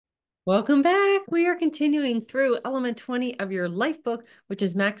Welcome back. We are continuing through element 20 of your life book, which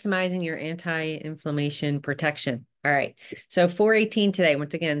is maximizing your anti-inflammation protection. All right. So 418 today,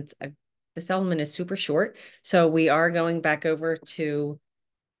 once again, this element is super short. So we are going back over to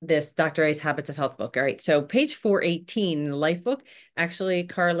this Dr. A's Habits of Health book. All right. So page 418 in the life book actually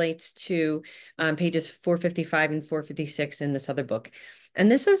correlates to pages 455 and 456 in this other book. And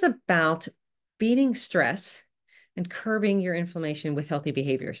this is about beating stress and curbing your inflammation with healthy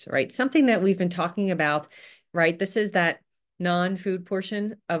behaviors, right? Something that we've been talking about, right? This is that non-food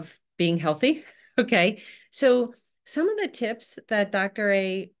portion of being healthy. Okay. So some of the tips that Dr.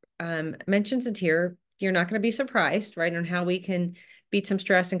 A mentions in here, you're not going to be surprised, right? On how we can beat some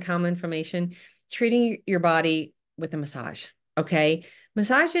stress and calm inflammation, treating your body with a massage. Okay.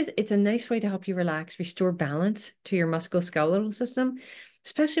 Massages, it's a nice way to help you relax, restore balance to your musculoskeletal system,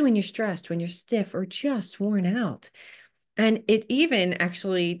 especially when you're stressed, when you're stiff, or just worn out. And it even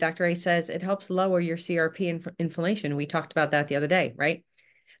actually, Dr. A says it helps lower your CRP inflammation. We talked about that the other day, right?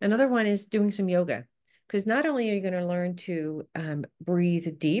 Another one is doing some yoga, because not only are you going to learn to breathe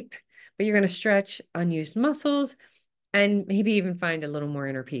deep, but you're going to stretch unused muscles and maybe even find a little more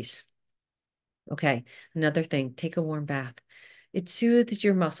inner peace. Okay. Another thing, take a warm bath. It soothes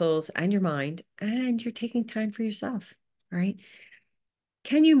your muscles and your mind, and you're taking time for yourself. All right.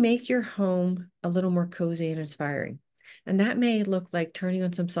 Can you make your home a little more cozy and inspiring? And that may look like turning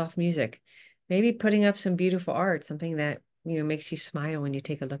on some soft music, maybe putting up some beautiful art, something that, makes you smile when you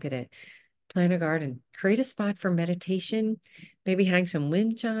take a look at it. Plant a garden, create a spot for meditation, maybe hang some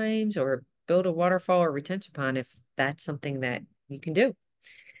wind chimes or build a waterfall or retention pond if that's something that you can do.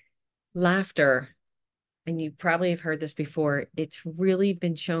 Laughter, and you probably have heard this before, it's really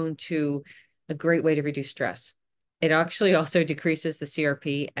been shown to a great way to reduce stress. It actually also decreases the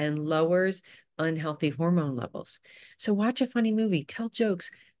CRP and lowers unhealthy hormone levels. So watch a funny movie, tell jokes,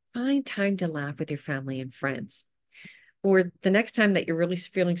 find time to laugh with your family and friends. Or the next time that you're really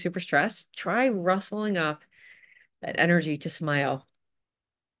feeling super stressed, try rustling up that energy to smile.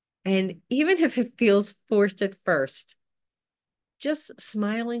 And even if it feels forced at first, just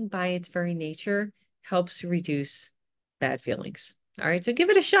smiling by its very nature helps reduce bad feelings. All right, so give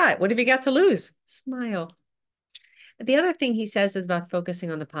it a shot. What have you got to lose? Smile. The other thing he says is about focusing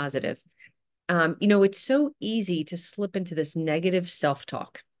on the positive. It's so easy to slip into this negative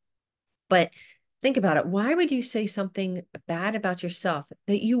self-talk, but think about it. Why would you say something bad about yourself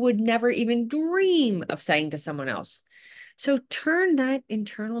that you would never even dream of saying to someone else? So turn that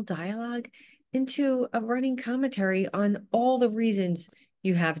internal dialogue into a running commentary on all the reasons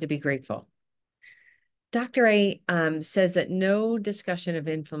you have to be grateful. Dr. A says that no discussion of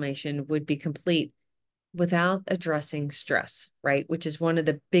inflammation would be complete without addressing stress, right? Which is one of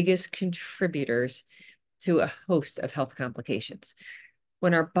the biggest contributors to a host of health complications.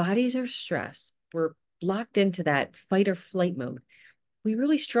 When our bodies are stressed, we're locked into that fight or flight mode. We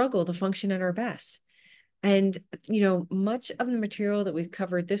really struggle to function at our best. And, much of the material that we've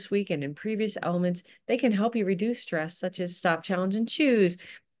covered this week and in previous elements, they can help you reduce stress, such as stop, challenge, and choose,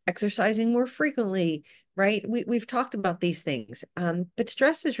 exercising more frequently, right? We've talked about these things, but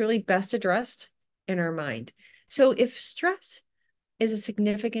stress is really best addressed in our mind. So if stress is a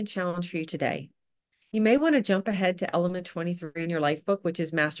significant challenge for you today, you may want to jump ahead to element 23 in your life book, which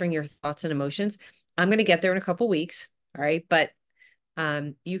is mastering your thoughts and emotions. I'm going to get there in a couple weeks. All right. But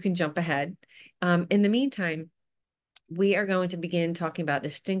you can jump ahead. In the meantime, we are going to begin talking about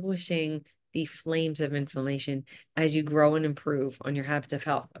distinguishing the flames of inflammation as you grow and improve on your habits of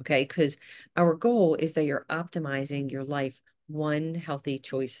health. Okay. Because our goal is that you're optimizing your life one healthy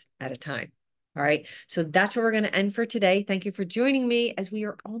choice at a time. All right. So that's where we're going to end for today. Thank you for joining me as we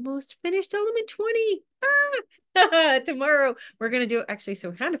are almost finished element 20. Tomorrow we're going to do actually, so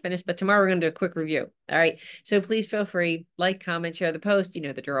we're kind of finished, but tomorrow we're going to do a quick review. All right. So please feel free, like, comment, share the post. You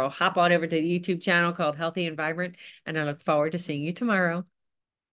know the drill. Hop on over to the YouTube channel called Healthy and Vibrant, and I look forward to seeing you tomorrow.